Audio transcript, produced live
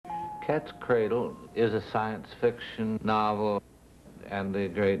Cat's Cradle is a science fiction novel, and the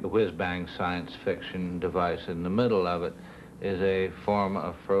great whiz-bang science fiction device in the middle of it is a form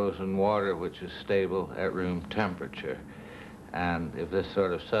of frozen water which is stable at room temperature. And if this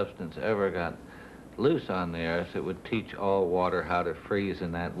sort of substance ever got loose on the Earth, it would teach all water how to freeze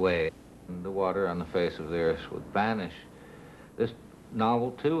in that way. And the water on the face of the Earth would vanish. This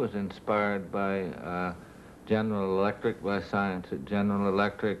novel, too, was inspired by General Electric, by science at General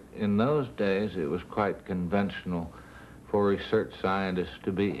Electric. In those days, it was quite conventional for research scientists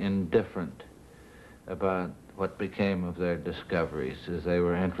to be indifferent about what became of their discoveries, as they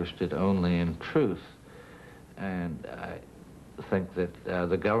were interested only in truth. And I think that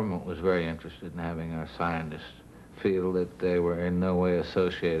the government was very interested in having our scientists feel that they were in no way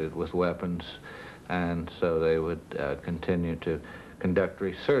associated with weapons, and so they would continue to conduct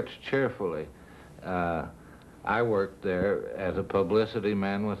research cheerfully. I worked there as a publicity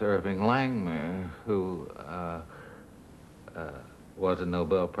man with Irving Langmuir, who was a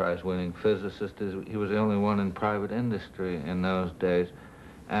Nobel Prize-winning physicist. He was the only one in private industry in those days,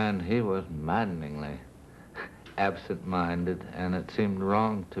 and he was maddeningly absent-minded, and it seemed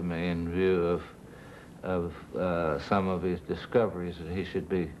wrong to me in view of some of his discoveries that he should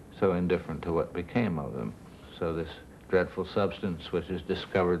be so indifferent to what became of them. So this dreadful substance, which is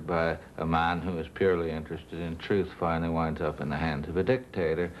discovered by a man who is purely interested in truth, finally winds up in the hands of a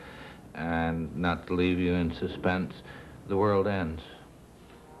dictator. And not to leave you in suspense, the world ends.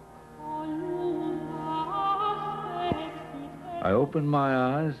 I opened my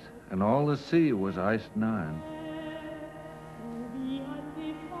eyes, and all the sea was iced 9.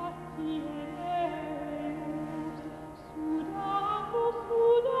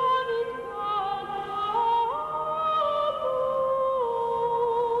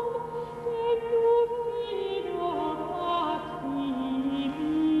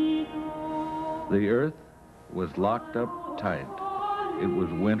 The earth was locked up tight. It was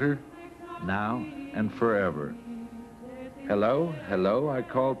winter, now and forever. Hello, hello, I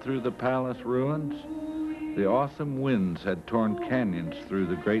called through the palace ruins. The awesome winds had torn canyons through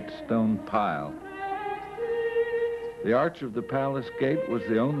the great stone pile. The arch of the palace gate was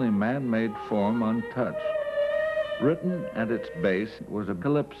the only man-made form untouched. Written at its base was a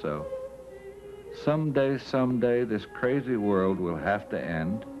calypso. Someday, this crazy world will have to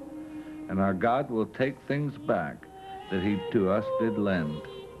end, and our God will take things back that he to us did lend.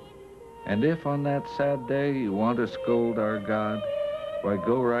 And if on that sad day you want to scold our God, why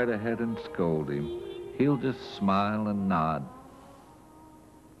go right ahead and scold him. He'll just smile and nod.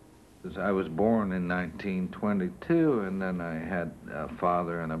 I was born in 1922, and then I had a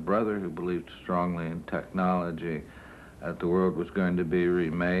father and a brother who believed strongly in technology, that the world was going to be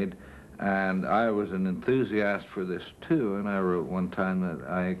remade. And I was an enthusiast for this, too, and I wrote one time that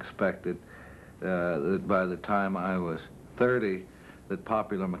I expected that by the time I was 30, that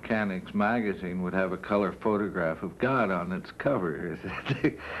Popular Mechanics magazine would have a color photograph of God on its cover.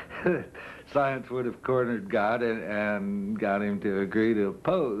 Science would have cornered God and got him to agree to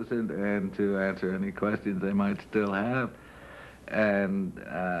pose and to answer any questions they might still have. And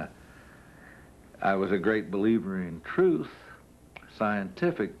I was a great believer in truth,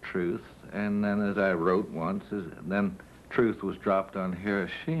 scientific truth, and then as I wrote once, then truth was dropped on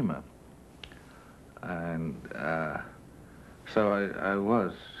Hiroshima. And so I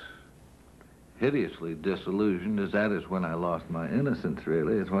was hideously disillusioned, as that is when I lost my innocence,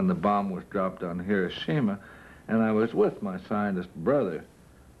 really, is when the bomb was dropped on Hiroshima, and I was with my scientist brother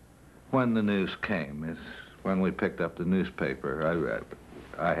when the news came. It's when we picked up the newspaper.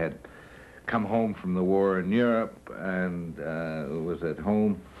 I had come home from the war in Europe and was at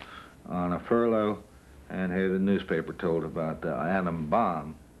home on a furlough, and here the newspaper told about the atom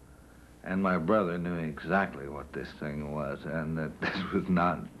bomb. And my brother knew exactly what this thing was, and that this was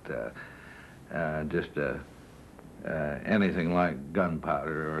not just anything like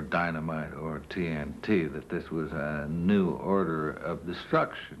gunpowder or dynamite or TNT, that this was a new order of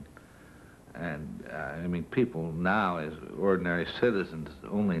destruction. And I mean, people now, as ordinary citizens,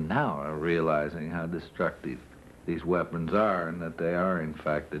 only now are realizing how destructive these weapons are, and that they are, in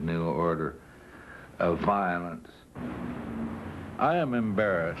fact, a new order of violence. I am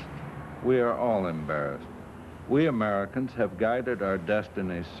embarrassed. We are all embarrassed. We Americans have guided our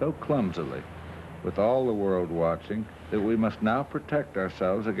destinies so clumsily, with all the world watching, that we must now protect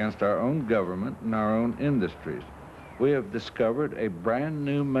ourselves against our own government and our own industries. We have discovered a brand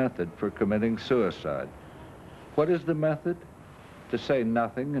new method for committing suicide. What is the method? To say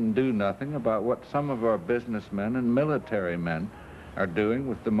nothing and do nothing about what some of our businessmen and military men are doing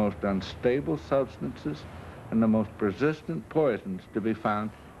with the most unstable substances and the most persistent poisons to be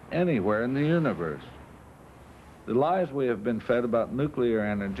found anywhere in the universe. The lies we have been fed about nuclear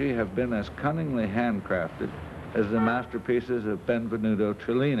energy have been as cunningly handcrafted as the masterpieces of Benvenuto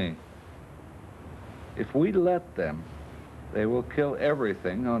Cellini. If we let them, they will kill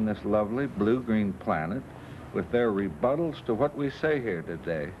everything on this lovely blue-green planet with their rebuttals to what we say here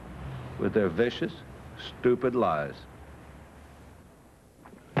today, with their vicious, stupid lies.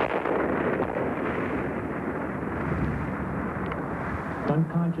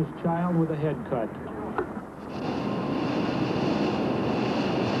 Unconscious child with a head cut.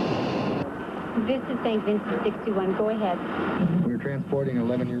 This is St. Vincent 61. Go ahead. We're transporting an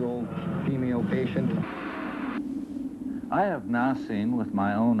 11-year-old female patient. I have now seen with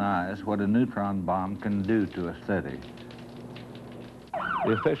my own eyes what a neutron bomb can do to a city.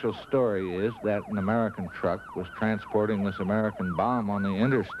 The official story is that an American truck was transporting this American bomb on the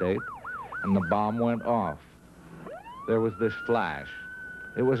interstate, and the bomb went off. There was this flash.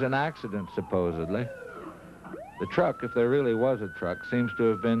 It was an accident, supposedly. The truck, if there really was a truck, seems to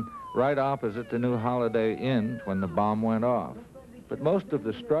have been right opposite the new Holiday Inn when the bomb went off. But most of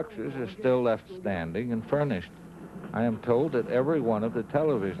the structures are still left standing and furnished. I am told that every one of the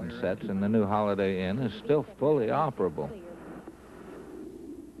television sets in the new Holiday Inn is still fully operable.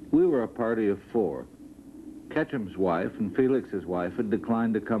 We were a party of 4. Ketchum's wife and Felix's wife had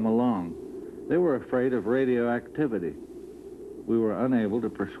declined to come along. They were afraid of radioactivity. We were unable to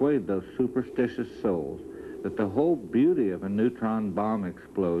persuade those superstitious souls that the whole beauty of a neutron bomb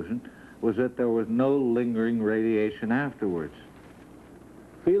explosion was that there was no lingering radiation afterwards.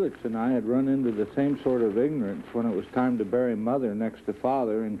 Felix and I had run into the same sort of ignorance when it was time to bury Mother next to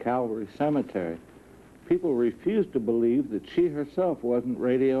Father in Calvary Cemetery. People refused to believe that she herself wasn't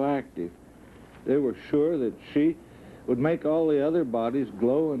radioactive. They were sure that she would make all the other bodies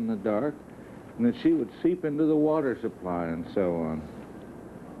glow in the dark and that she would seep into the water supply and so on.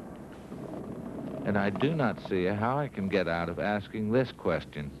 And I do not see how I can get out of asking this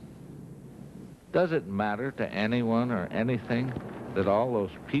question. Does it matter to anyone or anything that all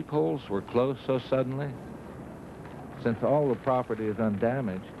those peepholes were closed so suddenly? Since all the property is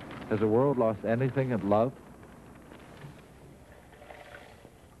undamaged, has the world lost anything it loved?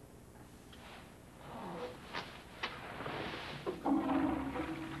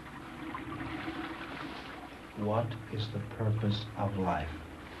 What is the purpose of life?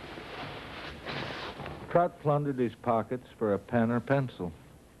 Trout plundered his pockets for a pen or pencil.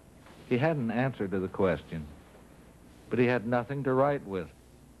 He had an answer to the question, but he had nothing to write with.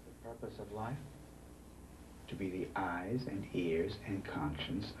 The purpose of life? To be the eyes and ears and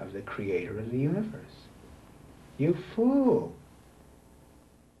conscience of the creator of the universe. You fool!